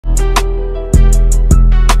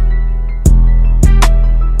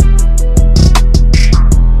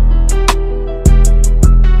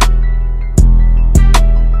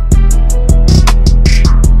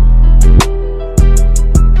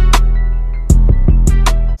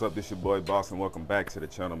What's up, this your boy Boss, and welcome back to the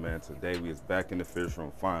channel, man. Today we is back in the fish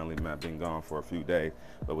room finally, man. Been gone for a few days,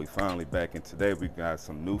 but we finally back, and today we got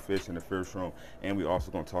some new fish in the fish room, and we also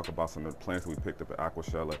gonna talk about some of the plants that we picked up at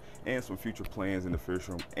Aquashella and some future plans in the fish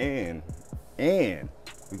room, and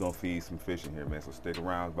we gonna feed some fish in here, man. So stick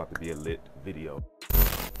around, it's about to be a lit video.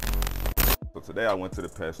 So today I went to the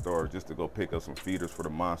pet store just to go pick up some feeders for the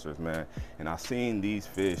monsters, man. And I seen these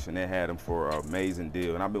fish and they had them for an amazing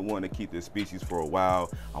deal. And I've been wanting to keep this species for a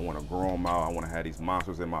while. I want to grow them out. I want to have these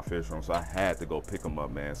monsters in my fish room. So I had to go pick them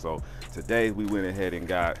up, man. So today we went ahead and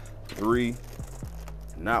got three,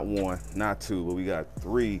 not one, not two, but we got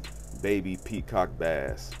three baby peacock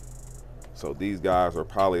bass. So these guys are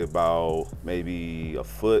probably about maybe a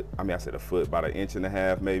foot. I mean, I said a foot, about 1.5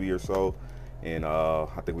 inches maybe or so. And I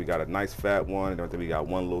think we got a nice fat one, and I think we got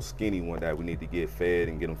one little skinny one that we need to get fed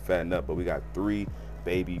and get them fattened up. But we got three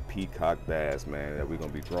baby peacock bass, man, that we're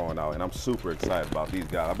gonna be growing out, and I'm super excited about these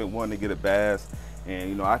guys. I've been wanting to get a bass, and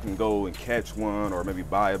you know, I can go and catch one or maybe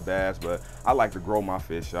buy a bass, but I like to grow my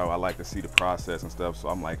fish out. I like to see the process and stuff, so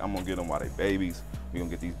I'm like, I'm gonna get them while they babies. We're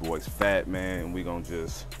gonna get these boys fat, man, and we're gonna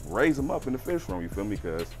just raise them up in the fish room, you feel me?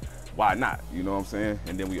 Because why not, you know what I'm saying?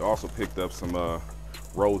 And then we also picked up some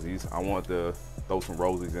rosies. I want to throw some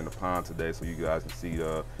rosies in the pond today so you guys can see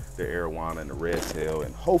the arowana and the red tail,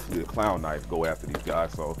 and hopefully the clown knife go after these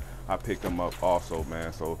guys. So I picked them up also,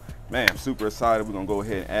 man. So man, I'm super excited. We're gonna go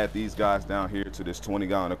ahead and add these guys down here to this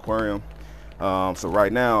 20-gallon aquarium. So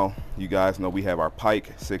right now, you guys know we have our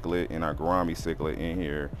pike cichlid and our gourami cichlid in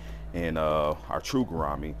here, and our true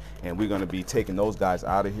gourami, and we're going to be taking those guys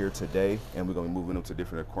out of here today, and we're going to be moving them to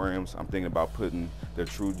different aquariums. I'm thinking about putting the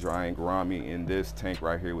true giant gourami in this tank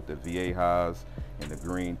right here with the Viejas and the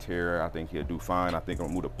green terror. I think he'll do fine. I think I'm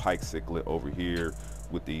going to move the pike cichlid over here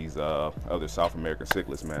with these other South American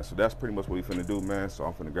cichlids, man. So that's pretty much what we finna do, man. So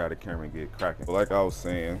I'm finna grab the camera and get cracking. But like I was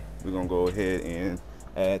saying, we're going to go ahead and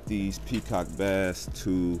add these peacock bass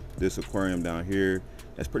to this aquarium down here.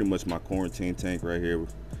 That's pretty much my quarantine tank right here.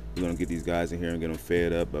 We're gonna get these guys in here and get them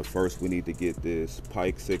fed up, but first we need to get this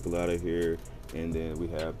pike cichlid out of here, and then we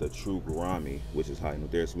have the true gourami, which is hiding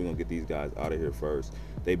up there. So we're gonna get these guys out of here first.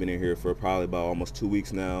 They've been in here for probably about almost 2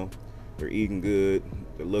 weeks now. They're eating good,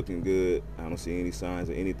 they're looking good. I don't see any signs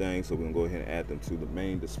of anything, so we're gonna go ahead and add them to the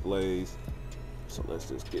main displays. So let's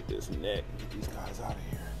just get this net and get these guys out of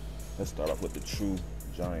here. Let's start off with the true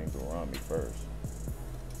giant gourami first.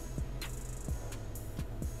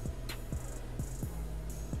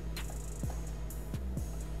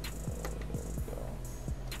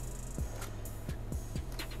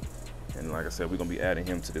 And like I said, we're gonna be adding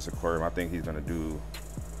him to this aquarium. I think he's gonna do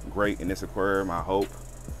great in this aquarium, I hope,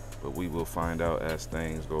 but we will find out as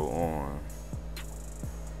things go on.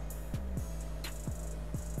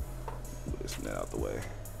 Move this net out the way.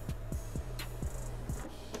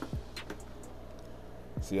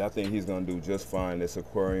 See, I think he's gonna do just fine in this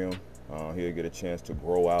aquarium. He'll get a chance to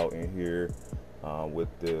grow out in here with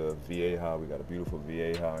the Vieja. We got a beautiful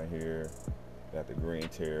Vieja in here. Got the green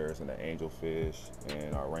terrors and the angelfish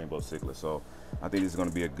and our rainbow cichlid. So I think this is going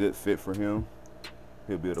to be a good fit for him.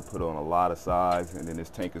 He'll be able to put on a lot of size, and then this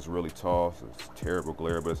tank is really tall. So it's terrible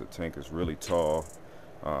glare, but the tank is really tall.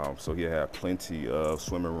 So he'll have plenty of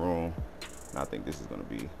swimming room. And I think this is going to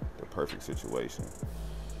be the perfect situation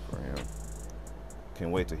for him.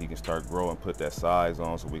 Can't wait till he can start growing, put that size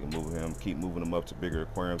on, so we can move him, keep moving him up to bigger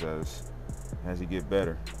aquariums as he get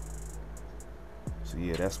better. So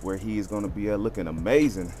yeah, that's where he is going to be at, looking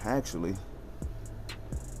amazing, actually.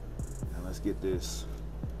 Now let's get this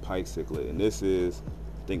pike cichlid, and this is,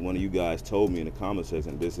 I think one of you guys told me in the comment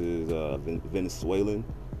section, this is Venezuela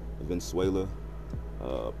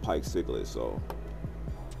pike cichlid. So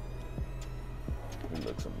he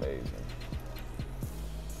looks amazing,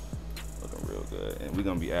 looking real good. And we're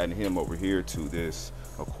going to be adding him over here to this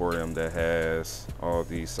aquarium that has all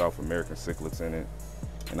these South American cichlids in it.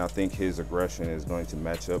 And I think his aggression is going to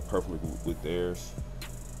match up perfectly with theirs.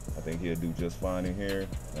 I think he'll do just fine in here.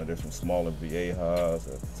 There's some smaller Viejas,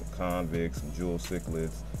 some convicts, some jewel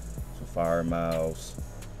cichlids, some fire mouths,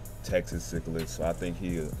 Texas cichlids. So I think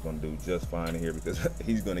he's going to do just fine in here, because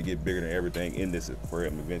he's going to get bigger than everything in this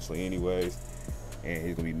aquarium eventually anyways. And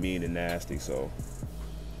he's going to be mean and nasty. So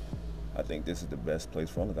I think this is the best place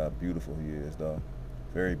for him. Look how beautiful he is, though.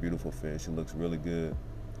 Very beautiful fish. It looks really good.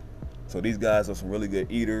 So these guys are some really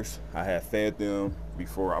good eaters. I had fed them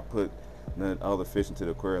before I put the other fish into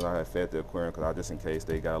the aquarium. I had fed the aquarium because just in case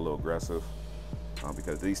they got a little aggressive,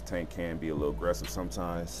 because these tank can be a little aggressive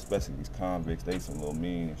sometimes, especially these convicts. They some little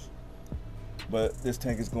meanish. But this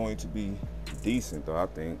tank is going to be decent, though, I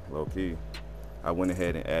think, low key. I went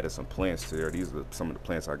ahead and added some plants to there. These are some of the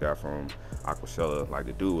plants I got from Aquashella. Like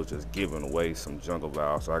the dude was just giving away some jungle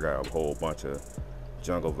valve, so I got a whole bunch of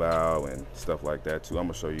jungle valve and stuff like that too. I'm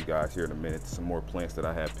gonna show you guys here in a minute some more plants that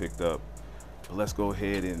I had picked up. But let's go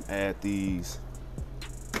ahead and add these.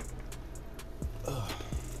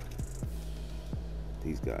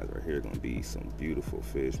 These guys right here are gonna be some beautiful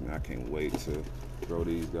fish, man. I can't wait to throw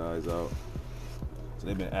these guys out. So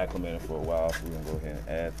they've been acclimated for a while, so we're gonna go ahead and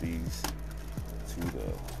add these to the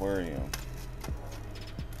aquarium.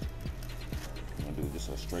 I'm gonna do just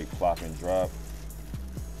a straight plop and drop.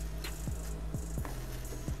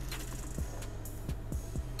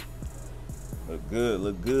 Look good,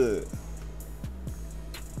 look good.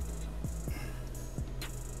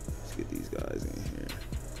 Let's get these guys in here.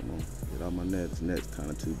 Come on, get out my net. This net's kind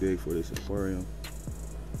of too big for this aquarium.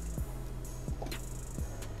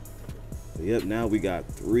 But yep, now we got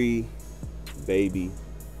 3 baby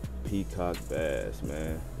peacock bass,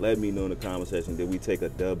 man. Let me know in the comment section, did we take a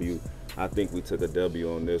W? I think we took a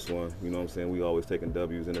W on this one. You know what I'm saying? We always taking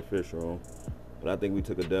W's in the fish room. But I think we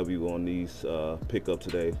took a W on these pickup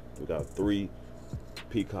today. We got 3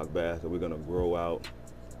 peacock bass that we're gonna grow out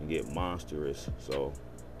and get monstrous. So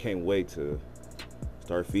can't wait to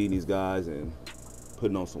start feeding these guys and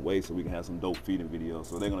putting on some weight so we can have some dope feeding videos.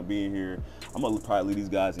 So they're gonna be in here. I'm gonna probably leave these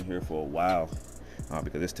guys in here for a while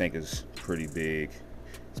because this tank is pretty big.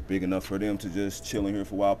 It's big enough for them to just chill in here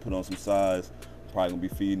for a while, put on some size. Probably gonna be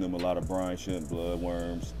feeding them a lot of brine shrimp,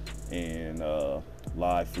 bloodworms, and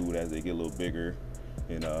live food as they get a little bigger.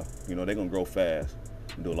 And you know, they're gonna grow fast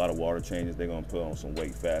and do a lot of water changes. They're gonna put on some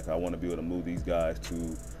weight fast. I wanna be able to move these guys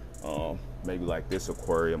to maybe like this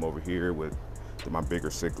aquarium over here with my bigger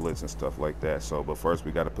cichlids and stuff like that. So, but first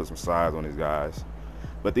we gotta put some size on these guys.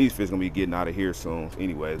 But these fish gonna be getting out of here soon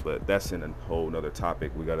anyways, but that's in a whole nother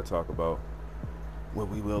topic we gotta talk about. What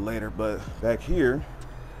we will later. But back here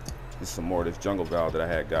is some more of this jungle valve that I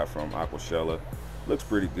had got from Aquashella. Looks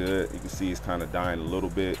pretty good. You can see it's kind of dying a little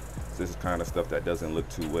bit. So this is kind of stuff that doesn't look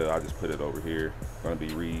too well. I just put it over here. Gonna be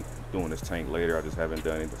redoing this tank later. I just haven't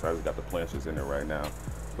done it, so I just got the planches in there right now,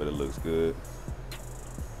 but it looks good.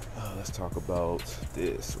 Let's talk about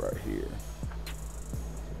this right here.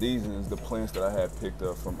 These is the plants that I had picked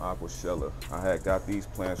up from Aquashella. I had got these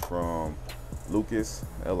plants from Lucas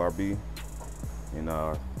LRB. And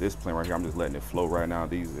this plant right here, I'm just letting it flow right now.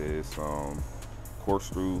 These is some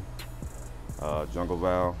corkscrew jungle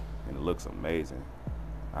valve, and it looks amazing.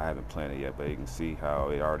 I haven't planted yet, but you can see how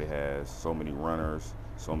it already has so many runners,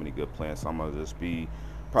 so many good plants. So I'm gonna just be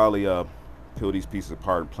probably peel these pieces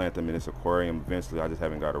apart and plant them in this aquarium eventually. I just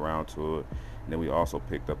haven't got around to it. And then we also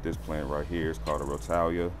picked up this plant right here. It's called a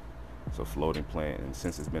Rotalia. It's a floating plant, and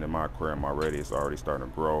since it's been in my aquarium already, it's already starting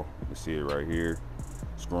to grow. You can see it right here.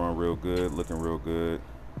 It's growing real good, looking real good.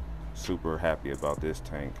 Super happy about this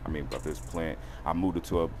tank. I mean, about this plant. I moved it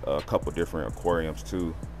to a couple different aquariums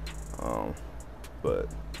too, but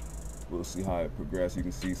we'll see how it progresses. You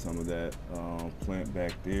can see some of that plant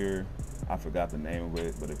back there. I forgot the name of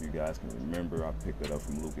it, but if you guys can remember, I picked it up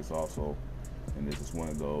from Lucas also. And this is one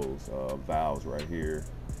of those valves right here.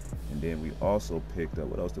 And then we also picked up,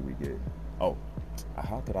 what else did we get? Oh,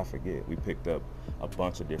 how could I forget? We picked up a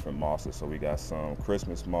bunch of different mosses. So we got some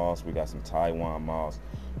Christmas moss, we got some Taiwan moss,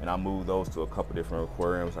 and I moved those to a couple different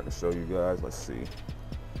aquariums. I can show you guys. Let's see.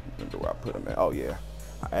 Remember where I put them at? Oh yeah,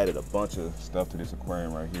 I added a bunch of stuff to this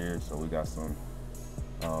aquarium right here. So we got some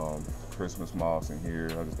Christmas moss in here.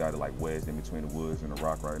 I just got it like wedged in between the woods and the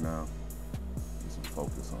rock right now. Get some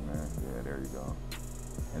focus on that. Yeah, there you go.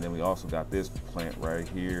 And then we also got this plant right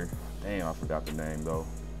here. Damn, I forgot the name though.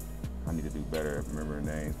 I need to do better at remembering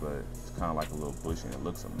names, but it's kind of like a little bush and it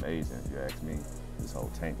looks amazing if you ask me. This whole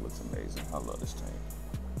tank looks amazing. I love this tank.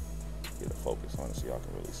 Get a focus on it so y'all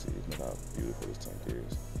can really see. Look how beautiful this tank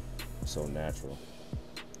is. It's so natural.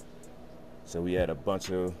 So we had a bunch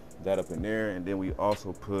of that up in there, and then we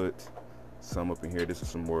also put some up in here. This is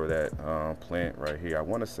some more of that plant right here. I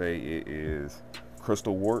want to say it is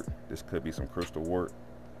crystal wort. This could be some crystal wort.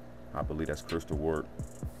 I believe that's crystal wort.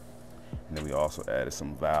 And then we also added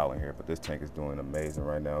some valve in here, but this tank is doing amazing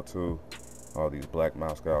right now too. All these black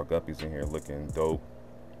mousecow guppies in here looking dope,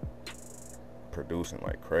 producing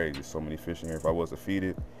like crazy. So many fish in here. If I was to feed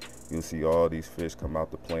it, you'll see all these fish come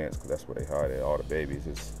out the plants because that's where they hide at. All the babies.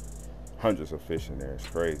 It's hundreds of fish in there. It's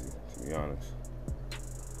crazy, to be honest.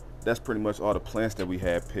 That's pretty much all the plants that we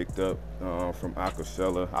had picked up from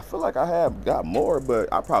Aquashella. I feel like I have got more,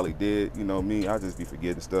 but I probably did. You know me, I just be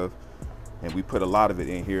forgetting stuff. And we put a lot of it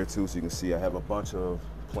in here too, so you can see I have a bunch of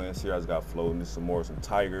plants here I just got floating. This is some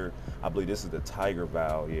tiger. I believe this is the tiger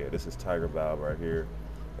valve. Yeah, this is tiger valve right here.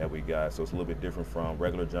 that we got. So it's a little bit different from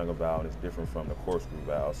regular jungle valve, and it's different from the corkscrew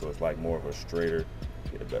valve. So it's like more of a straighter,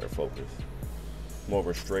 get a better focus, more of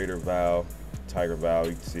a straighter valve, tiger valve.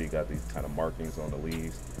 You can see it got these kind of markings on the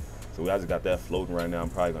leaves. So I just got that floating right now. I'm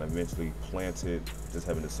probably gonna eventually plant it. Just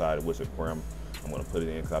haven't decided which aquarium I'm gonna put it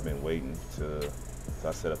in, because I've been waiting to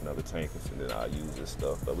I set up another tank and then I'll use this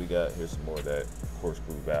stuff. But we got, here's some more of that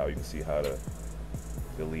corkscrew valve. You can see how the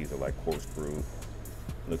leaves are like corkscrew.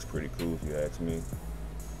 Looks pretty cool if you ask me.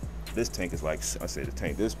 This tank is like, I say the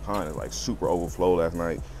tank, this pond is like super overflow last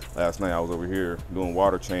night. Last night I was over here doing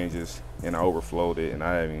water changes and I overflowed it, and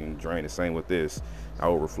I haven't even drained. The same with this. I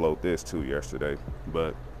overflowed this too yesterday,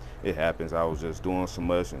 but it happens. I was just doing so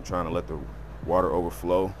much and trying to let the water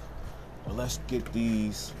overflow. But let's get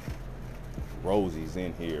these rosies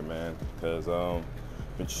in here, man, because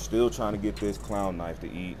been still trying to get this clown knife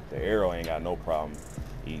to eat. The arrow ain't got no problem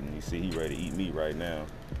eating. You see he ready to eat meat right now,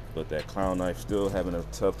 but that clown knife still having a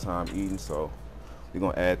tough time eating. So we're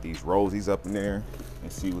gonna add these rosies up in there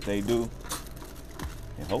and see what they do,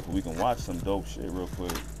 and hopefully we can watch some dope shit real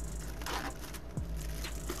quick.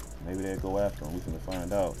 Maybe they'll go after them. We finna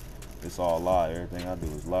find out. It's all live. Everything I do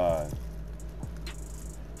is live.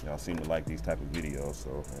 Y'all seem to like these type of videos,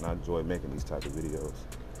 so, and I enjoy making these type of videos.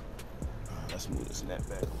 Let's move this net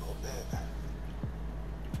back a little bit.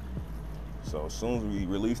 So as soon as we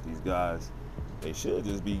release these guys, they should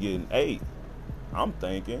just be getting 8, I'm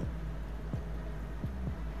thinking.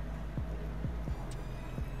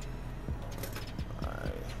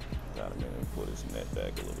 Alright, got a minute to pull this net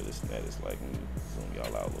back a little bit. This net is like, zoom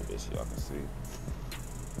y'all out a little bit so y'all can see.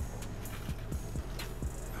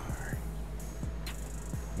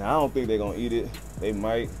 Now, I don't think they're gonna eat it. They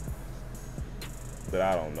might, but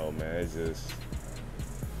I don't know, man. It's just,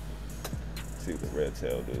 see what the red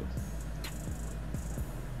tail do.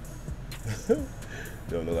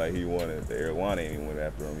 Don't look like he wanted. The arowana ain't even went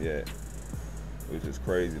after him yet, which is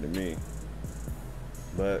crazy to me.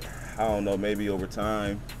 But I don't know, maybe over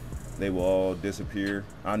time, they will all disappear.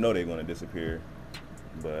 I know they're gonna disappear,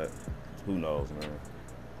 but who knows, man.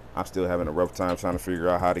 I'm still having a rough time trying to figure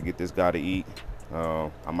out how to get this guy to eat.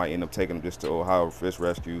 I might end up taking him just to Ohio Fish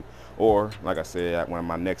Rescue, or like I said, at one of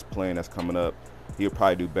my next plane that's coming up, he'll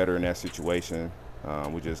probably do better in that situation.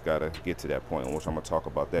 We just gotta get to that point, which I'm gonna talk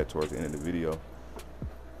about that towards the end of the video.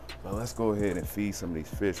 But let's go ahead and feed some of these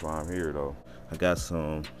fish while I'm here, though. I got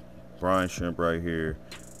some brine shrimp right here.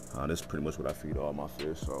 This is pretty much what I feed all my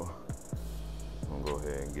fish, so I'm gonna go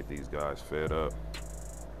ahead and get these guys fed up.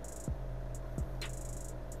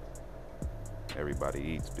 Everybody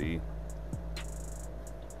eats, B.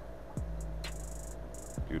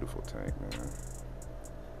 Beautiful tank, man.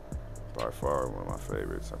 By far one of my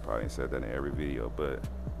favorites. I probably ain't said that in every video, but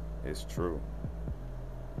it's true.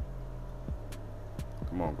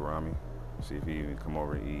 Come on, Garami. See if he even come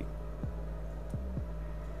over and eat.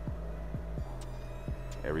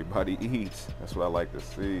 Everybody eats. That's what I like to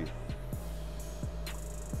see.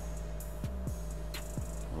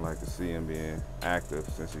 I like to see him being active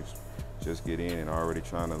since he's just get in and already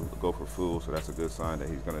trying to go for food. So that's a good sign that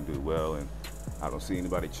he's gonna do well. And I don't see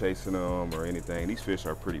anybody chasing them or anything. These fish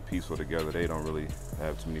are pretty peaceful together. They don't really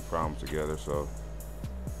have too many problems together. So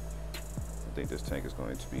I think this tank is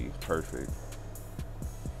going to be perfect.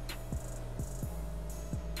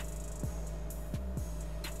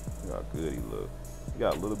 Look how good he look. He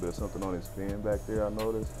got a little bit of something on his fin back there, I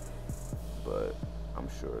noticed, but I'm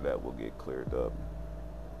sure that will get cleared up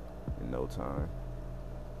in no time.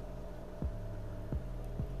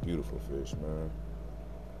 Beautiful fish, man.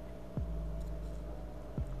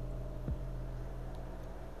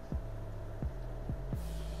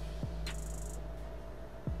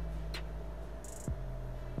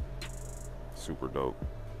 Super dope.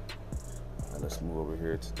 All right, let's move over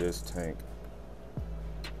here to this tank.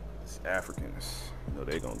 It's Africans. You know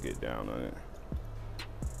they gonna get down on it.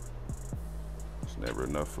 There's never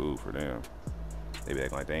enough food for them. They be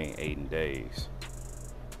acting like they ain't ate in days.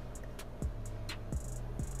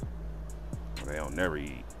 They don't never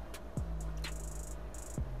eat.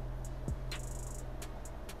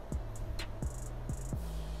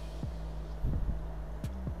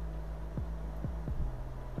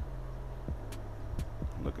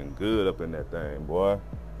 Looking good up in that thing, boy.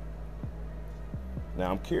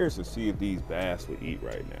 Now I'm curious to see if these bass would eat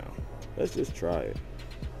right now. Let's just try it.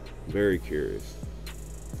 Very curious,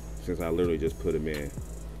 since I literally just put them in.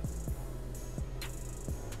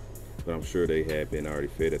 But I'm sure they had been already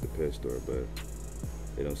fed at the pet store, but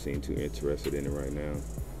they don't seem too interested in it right now.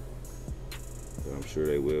 But I'm sure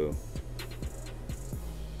they will.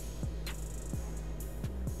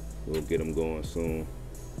 We'll get them going soon.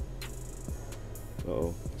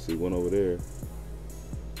 Uh-oh, see one over there.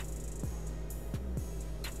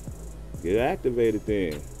 Get activated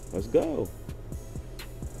then. Let's go.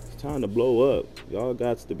 It's time to blow up. Y'all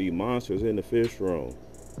got to be monsters in the fish room.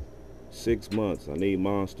 6 months. I need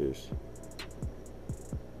monsters.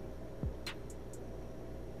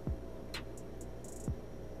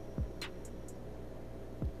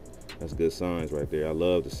 That's good signs right there. I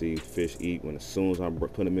love to see fish eat as soon as I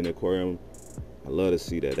put them in the aquarium. I love to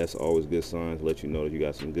see that. That's always good signs. Let you know that you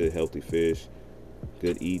got some good healthy fish,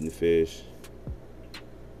 good eating fish.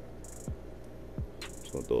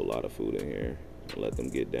 Just gonna throw a lot of food in here and let them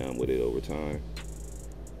get down with it over time.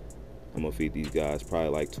 I'm gonna feed these guys probably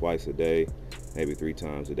like twice a day, maybe 3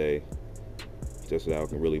 times a day, just so that I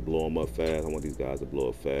can really blow them up fast. I want these guys to blow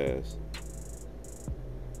up fast.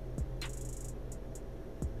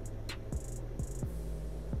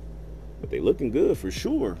 But they looking good for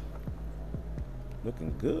sure.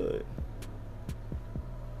 Looking good.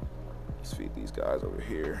 Let's feed these guys over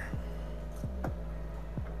here.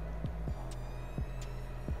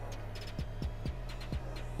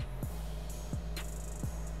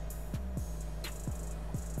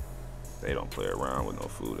 They don't play around with no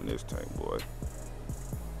food in this tank, boy.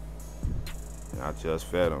 And I just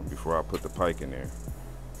fed them before I put the pike in there.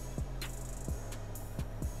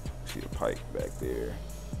 See the pike back there.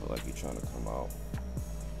 Look like he's trying to come out.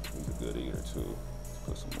 He's a good eater too.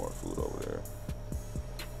 Put some more food over there.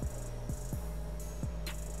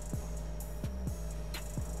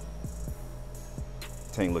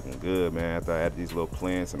 Tank looking good, man. After I added these little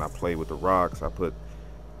plants and I played with the rocks, I put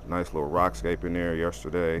a nice little rockscape in there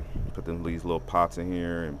yesterday. Put these little pots in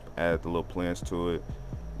here and added the little plants to it.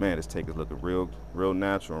 Man, this tank is looking real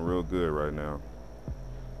natural and real good right now.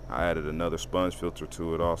 I added another sponge filter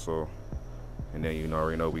to it also. And then you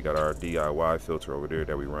already know we got our DIY filter over there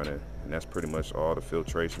that we run it. And that's pretty much all the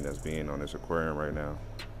filtration that's being on this aquarium right now.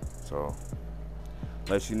 So,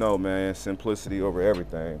 let you know, man, simplicity over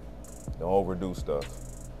everything. Don't overdo stuff.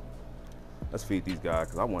 Let's feed these guys,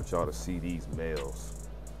 because I want y'all to see these males.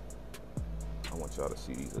 I want y'all to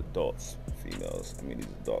see these adults, females. I mean, these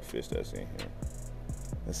adult fish that's in here.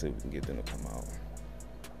 Let's see if we can get them to come out.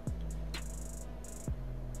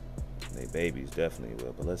 They babies definitely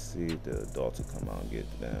will, but let's see if the adults will come out and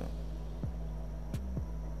get down.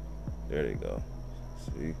 There they go.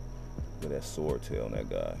 See? Look at that swordtail on that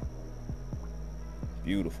guy.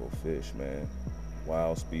 Beautiful fish, man.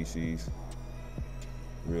 Wild species.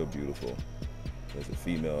 Real beautiful. There's a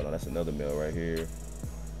female. Now that's another male right here.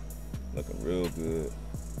 Looking real good.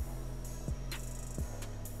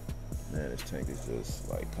 Man, this tank is just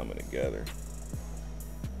like coming together.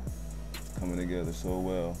 It's coming together so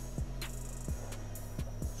well.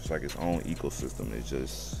 It's like its own ecosystem. It's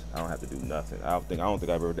just, I don't have to do nothing. I don't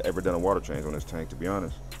think I've ever done a water change on this tank, to be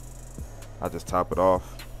honest. I just top it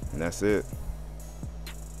off and that's it.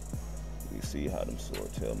 You see how them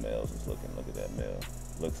swordtail males is looking. Look at that male.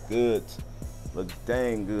 Looks good. Looks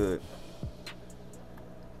dang good.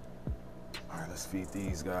 All right, let's feed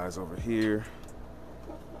these guys over here.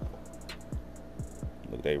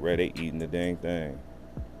 Look, they ready, eating the dang thing.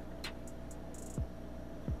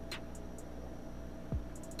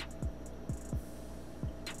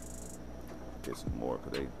 Get some more,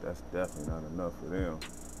 because that's definitely not enough for them.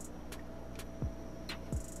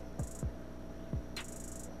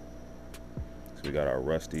 So we got our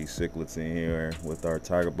rusty cichlids in here with our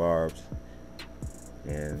tiger barbs.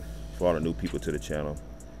 And for all the new people to the channel,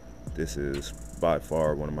 this is by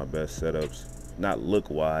far one of my best setups. Not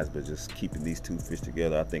look-wise, but just keeping these two fish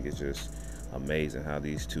together. I think it's just amazing how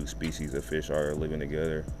these two species of fish are living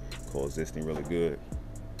together, coexisting really good.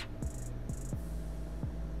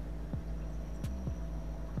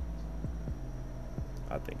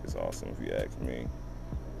 I think it's awesome if you ask me.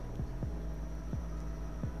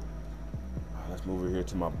 Let's move over here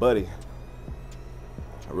to my buddy.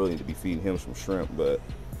 I really need to be feeding him some shrimp, but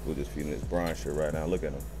we're just feeding this brine shit right now. Look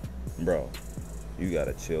at him. Bro, you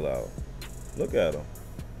gotta chill out. Look at him.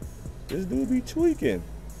 This dude be tweaking.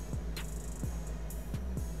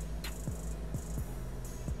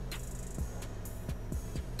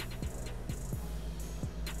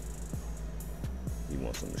 He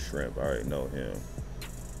wants some shrimp. I already know him.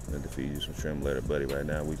 I'm gonna feed you some shrimp later, buddy. Right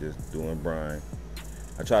now, we just doing brine.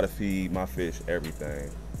 I try to feed my fish everything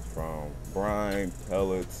from brine,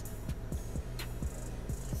 pellets,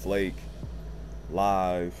 flake,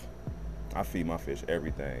 live. I feed my fish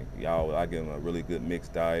everything. Y'all, I give them a really good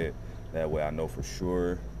mixed diet. That way I know for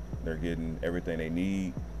sure they're getting everything they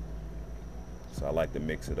need. So I like to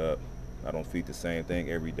mix it up. I don't feed the same thing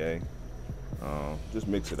every day. Just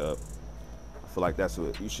mix it up. I feel like that's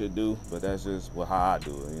what you should do, but that's just how I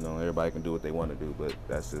do it. You know, everybody can do what they want to do, but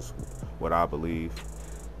that's just what I believe.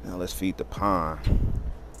 Now let's feed the pond.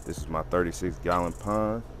 This is my 36-gallon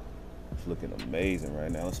pond. It's looking amazing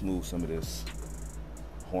right now. Let's move some of this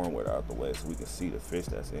hornwood out the way so we can see the fish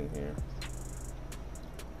that's in here.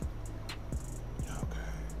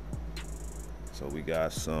 Okay. So we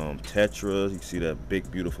got some tetras. You can see that big,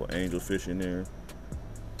 beautiful angelfish in there.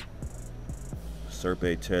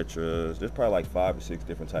 Serpae tetras. There's probably like 5 or 6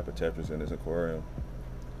 different type of tetras in this aquarium.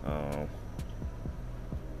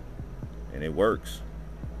 And it works.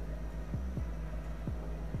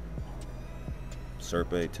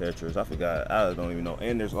 Serpae tetras. I forgot. I don't even know.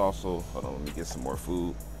 And there's also, hold on, let me get some more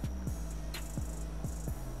food.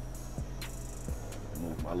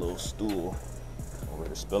 Move my little stool over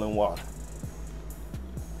to spilling water.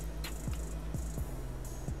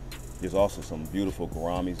 There's also some beautiful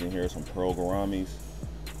gouramis in here, some pearl gouramis.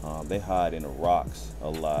 They hide in the rocks a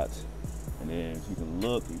lot. And then if you can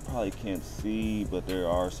look, you probably can't see, but there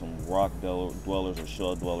are some rock dwellers or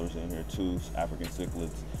shell dwellers in here too, African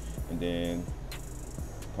cichlids. And then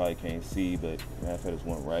probably can't see, but matter of fact, there's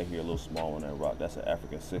one right here, a little small on that rock. That's an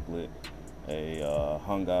African cichlid, a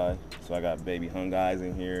hungai. So I got baby hungais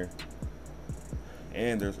in here,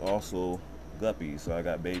 and there's also guppies. So I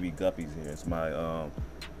got baby guppies here. It's my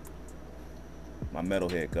my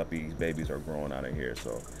metalhead guppies babies are growing out of here.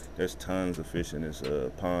 So there's tons of fish in this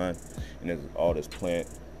pond, and there's all this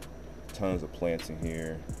tons of plants in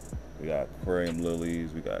here. We got aquarium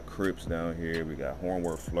lilies, we got crypts down here, we got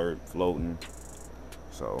hornwort floating.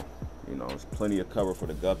 So, you know, there's plenty of cover for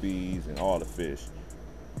the guppies and all the fish.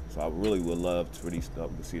 So I really would love for these stuff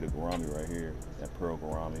to see the gourami right here, that pearl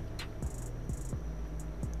gourami.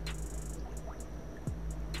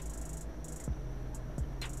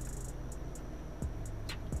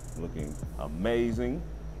 Looking amazing,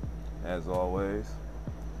 as always.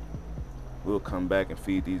 We'll come back and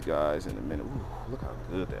feed these guys in a minute. Ooh, look how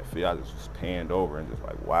good that fish. I just panned over and just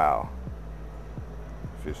like, wow.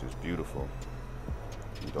 Fish is beautiful.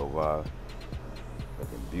 Dope vibe.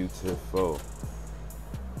 Looking beautiful.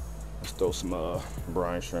 Let's throw some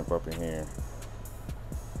brine shrimp up in here.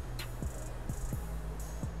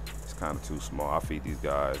 It's kind of too small. I feed these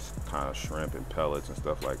guys kind of shrimp and pellets and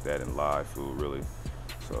stuff like that and live food, really.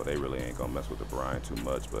 So they really ain't gonna mess with the brine too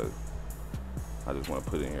much, but I just want to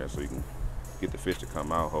put it in here so you can get the fish to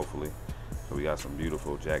come out, hopefully. So we got some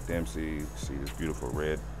beautiful Jack Dempsey. See this beautiful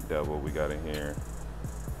red devil we got in here.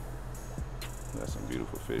 Got some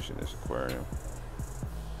beautiful fish in this aquarium.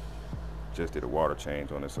 Just did a water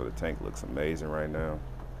change on it, so the tank looks amazing right now.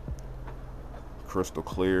 Crystal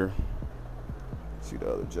clear. See the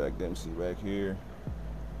other Jack Dempsey back here.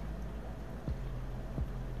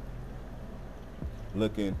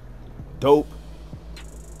 Looking dope,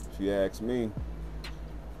 if you ask me.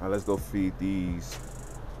 All right, let's go feed these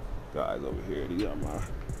guys over here. These are my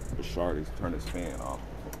Bichardies. Turn this fan off.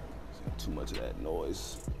 Too much of that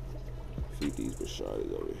noise. Feed these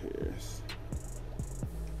Bichardies over here.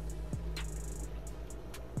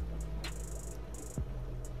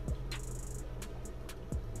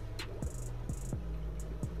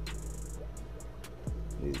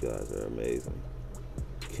 These guys are amazing.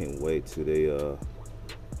 Can't wait till they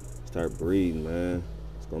start breeding, man.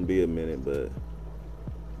 It's gonna be a minute, but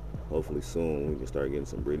hopefully soon we can start getting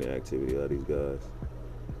some breeding activity out of these guys.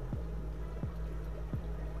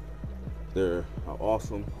 They're an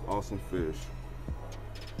awesome, awesome fish.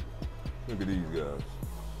 Look at these guys.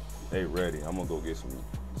 They ready. I'm gonna go get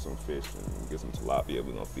some fish and get some tilapia.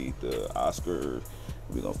 We're gonna feed the Oscars.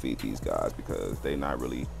 We're gonna feed these guys because they not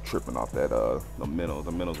really tripping off that the minnows.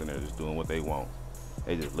 The minnows in there just doing what they want.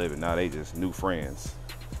 They just living now. They just new friends.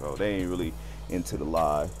 So they ain't really into the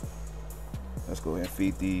live. Let's go ahead and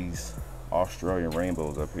feed these Australian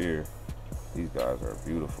rainbows up here. These guys are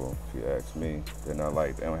beautiful, if you ask me. They're not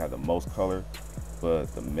like, they don't have the most color, but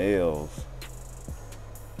the males,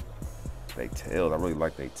 they tails, I really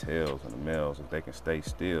like they tails and the males, if they can stay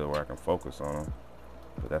still where I can focus on them.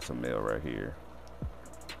 But that's a male right here.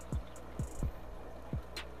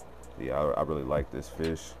 Yeah, I really like this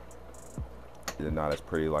fish. They're not as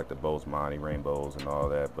pretty like the Bosemani rainbows and all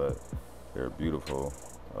that, but they're beautiful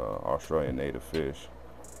Australian native fish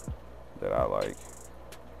that I like.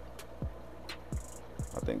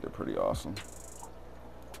 I think they're pretty awesome.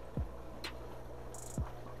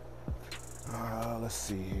 Let's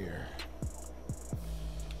see here.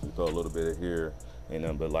 We throw a little bit of here, ain't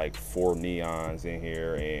nothing but like 4 neons in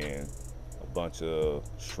here and a bunch of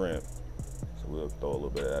shrimp. So we'll throw a little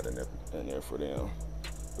bit of that in there for them.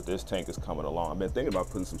 But this tank is coming along. I've been thinking about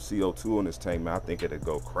putting some CO2 in this tank, man. I think it'd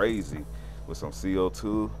go crazy with some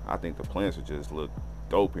CO2. I think the plants would just look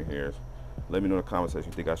dope in here. Let me know in the comment section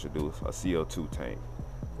if you think I should do a CO2 tank.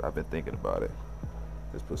 I've been thinking about it.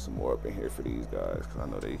 Let's put some more up in here for these guys because I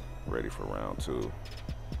know they ready for round 2.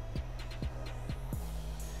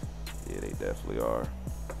 Yeah, they definitely are.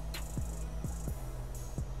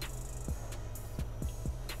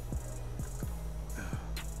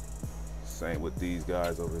 Same with these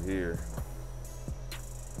guys over here.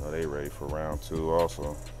 I know they ready for round 2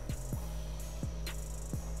 also.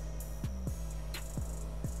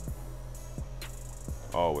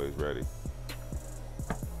 Always ready.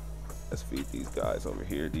 Let's feed these guys over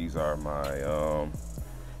here. These are my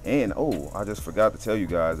and oh, I just forgot to tell you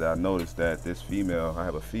guys that I noticed that this female, I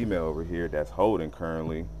have a female over here that's holding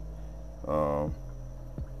currently.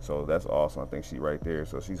 So that's awesome. I think she right there.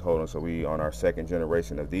 So she's holding. So we on our 2nd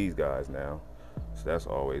generation of these guys now. So that's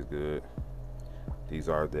always good. These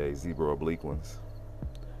are the zebra oblique ones.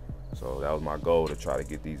 So that was my goal, to try to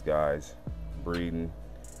get these guys breeding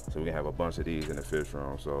so we can have a bunch of these in the fish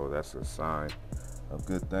room. So that's a sign of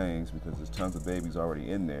good things because there's tons of babies already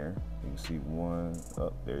in there. You can see one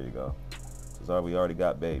up, there you go. So we already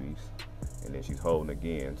got babies, and then she's holding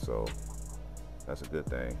again, so that's a good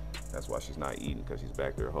thing. That's why she's not eating, because she's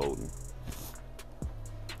back there holding.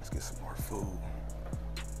 Let's get some more food.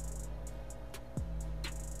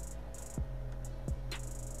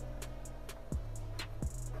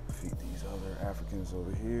 Feed these other Africans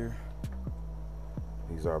over here.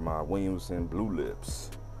 These are my Williamson Blue Lips.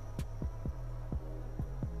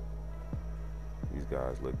 These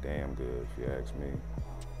guys look damn good, if you ask me.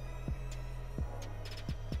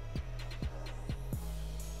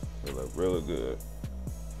 They look really good.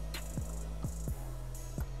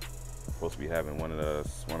 Supposed to be having one of the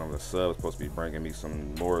subs supposed to be bringing me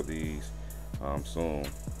some more of these soon.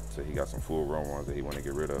 So he got some full grown ones that he want to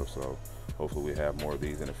get rid of. So hopefully we have more of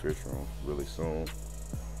these in the fish room really soon.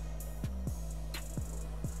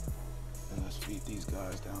 And let's feed these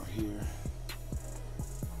guys down here.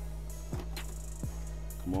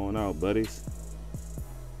 Come on out, buddies.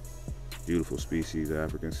 Beautiful species,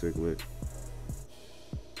 African cichlid.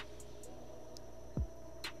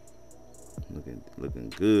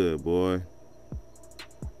 Looking good, boy.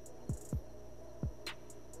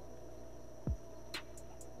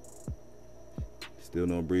 Still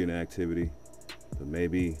no breeding activity, but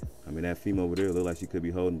maybe, I mean, that female over there looked like she could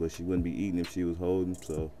be holding, but she wouldn't be eating if she was holding,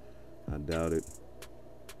 so I doubt it.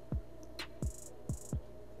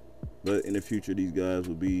 But in the future, these guys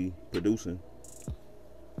will be producing.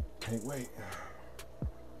 Can't wait.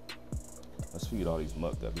 Let's feed all these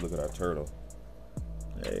muck guppies. Look at our turtle.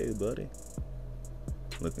 Hey, buddy.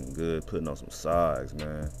 Looking good, putting on some size,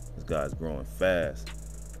 man. This guy's growing fast.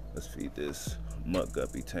 Let's feed this muck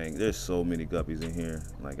guppy tank. There's so many guppies in here.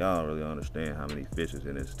 Like, I don't really understand how many fish is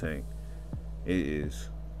in this tank. It is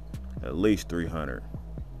at least 300.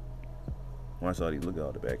 Watch all these, look at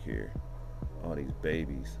all the back here. All these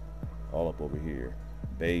babies, all up over here.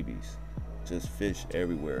 Babies, just fish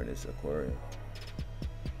everywhere in this aquarium.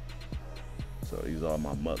 So these are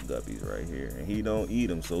my muck guppies right here. And he don't eat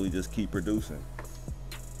them, so he just keep producing.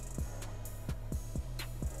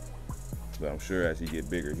 But I'm sure as he get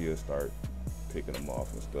bigger, he'll start picking them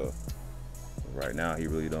off and stuff. But right now, he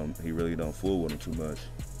really don't fool with them too much.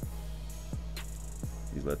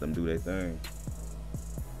 He's let them do their thing.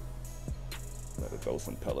 Let it throw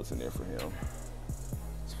some pellets in there for him.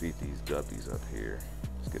 Let's feed these guppies up here.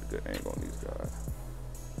 Let's get a good angle on these guys.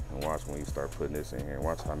 And watch when you start putting this in here.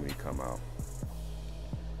 Watch how many come out.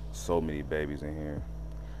 So many babies in here.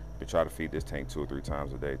 We try to feed this tank 2 or 3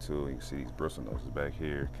 times a day too. You can see these bristlenoses back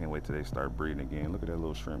here. Can't wait till they start breeding again. Look at that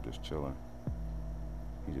little shrimp just chilling.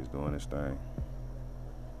 He's just doing his thing.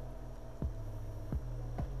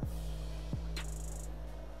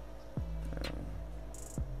 But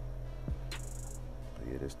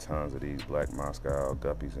yeah, there's tons of these black Moscow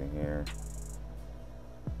guppies in here.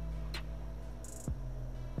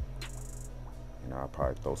 And I'll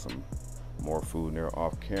probably throw some more food in there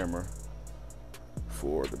off camera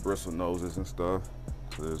for the bristle noses and stuff.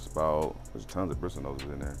 So there's tons of bristle noses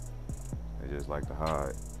in there. They just like to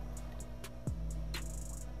hide.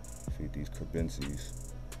 Feed these Krabenses.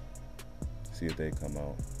 See if they come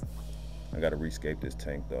out. I gotta rescape this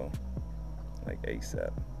tank though, like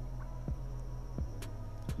ASAP.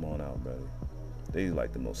 Come on out, brother. These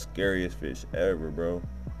like the most scariest fish ever, bro.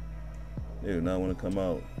 They do not want to come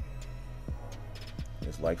out.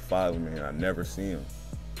 There's like 5 of them in here. I never see them.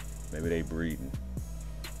 Maybe they breeding.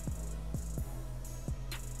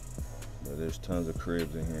 But there's tons of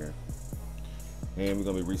cribs in here. And we're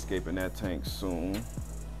gonna be rescaping that tank soon.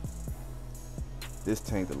 This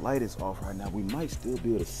tank, the light is off right now. We might still be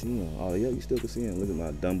able to see them. Oh yeah, you still can see them. Look at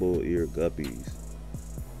my Dumbo ear guppies.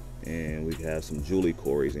 And we have some Julie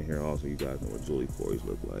Cories in here also. You guys know what Julie Cories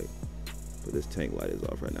look like. But this tank light is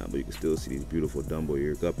off right now, but you can still see these beautiful Dumbo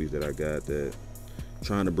ear guppies that I got that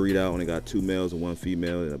trying to breed out. Only got 2 males and 1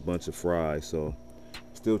 female and a bunch of fries. So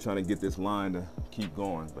still trying to get this line to keep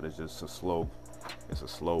going, but it's just a slow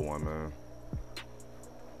one, man.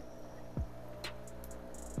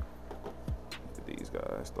 Look at these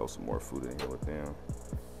guys, throw some more food in here with them.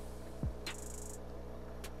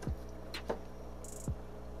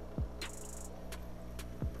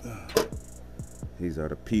 These are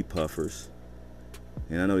the pea puffers.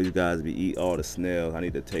 And I know these guys eat all the snails. I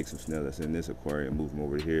need to take some snails that's in this aquarium, move them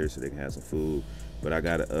over here so they can have some food. But I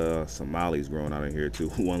got some mollies growing out in here too.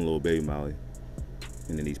 One little baby molly.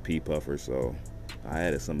 And then these pea puffers. So I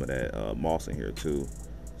added some of that moss in here too.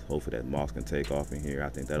 So hopefully that moss can take off in here. I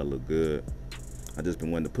think that'll look good. I just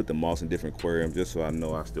been wanting to put the moss in different aquariums just so I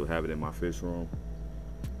know I still have it in my fish room.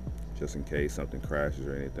 Just in case something crashes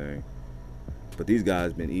or anything. But these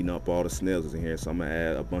guys been eating up all the snails in here, so I'm gonna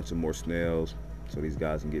add a bunch of more snails so these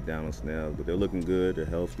guys can get down on snails. But they're looking good, they're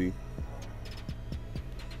healthy.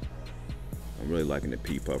 I'm really liking the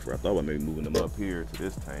pea puffer. I thought about maybe moving them up here to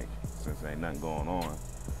this tank since there ain't nothing going on.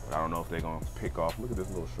 But I don't know if they're gonna pick off. Look at this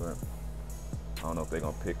little shrimp. I don't know if they're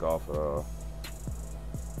gonna pick off,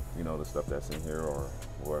 you know, the stuff that's in here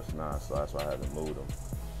or it's not. So that's why I haven't moved them.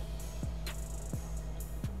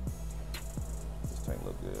 This tank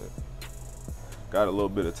look good. Got a little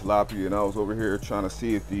bit of tilapia, and I was over here trying to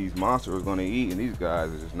see if these monsters were gonna eat, and these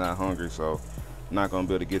guys are just not hungry, so I'm not gonna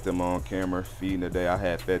be able to get them on camera feeding today. I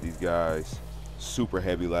had fed these guys super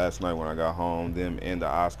heavy last night when I got home, them and the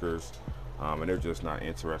Oscars, and they're just not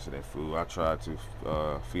interested in food. I tried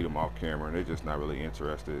to feed them off camera, and they're just not really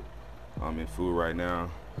interested in food right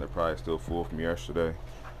now. They're probably still full from yesterday,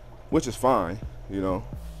 which is fine, you know,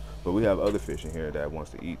 but we have other fish in here that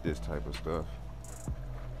wants to eat this type of stuff.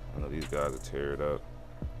 I know these guys are teared up.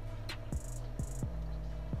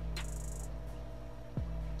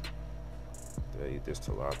 They eat this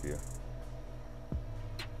tilapia.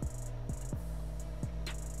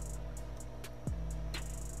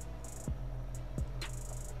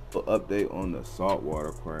 An update on the saltwater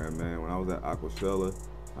aquarium, man. When I was at Aquashella,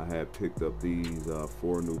 I had picked up these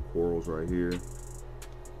 4 new corals right here.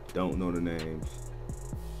 Don't know the names,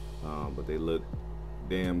 but they look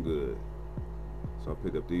damn good. So I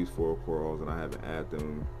picked up these 4 corals, and I haven't added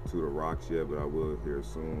them to the rocks yet, but I will here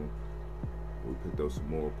soon. We picked up some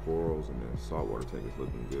more corals, and then saltwater tank is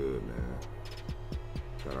looking good, man.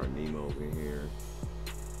 Got our Nemos in here.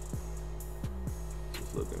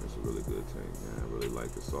 It's a really good tank, man. I really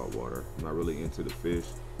like the saltwater. I'm not really into the fish,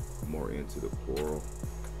 I'm more into the coral.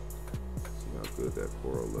 See how good that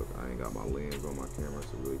coral look. I ain't got my lens on my camera,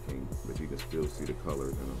 so really can't, but you can still see the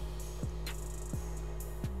colors in them.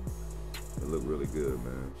 It look really good,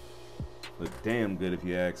 man. Look damn good if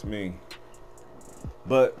you ask me.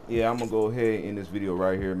 But yeah, I'm gonna go ahead and end this video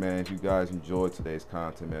right here, man. If you guys enjoyed today's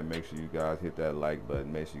content, man, make sure you guys hit that like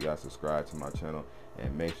button. Make sure you guys subscribe to my channel,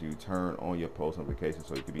 and make sure you turn on your post notifications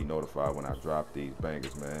so you can be notified when I drop these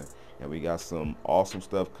bangers, man. And we got some awesome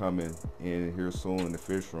stuff coming in here soon in the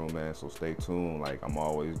fish room, man. So stay tuned. Like, I'm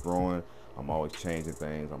always growing, I'm always changing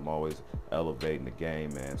things, I'm always elevating the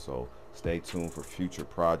game, man. So stay tuned for future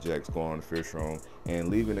projects going on in the fish room, and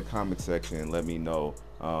leave in the comment section and let me know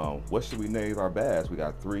what should we name our bass. We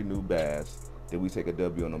got 3 new bass. Did we take a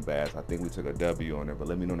W on them bass? I think we took a W on there, but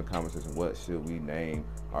let me know in the comment section what should we name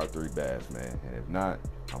our 3 bass, man. And if not,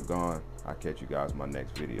 I'm gone. I'll catch you guys in my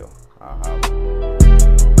next video. I'll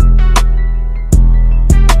holla.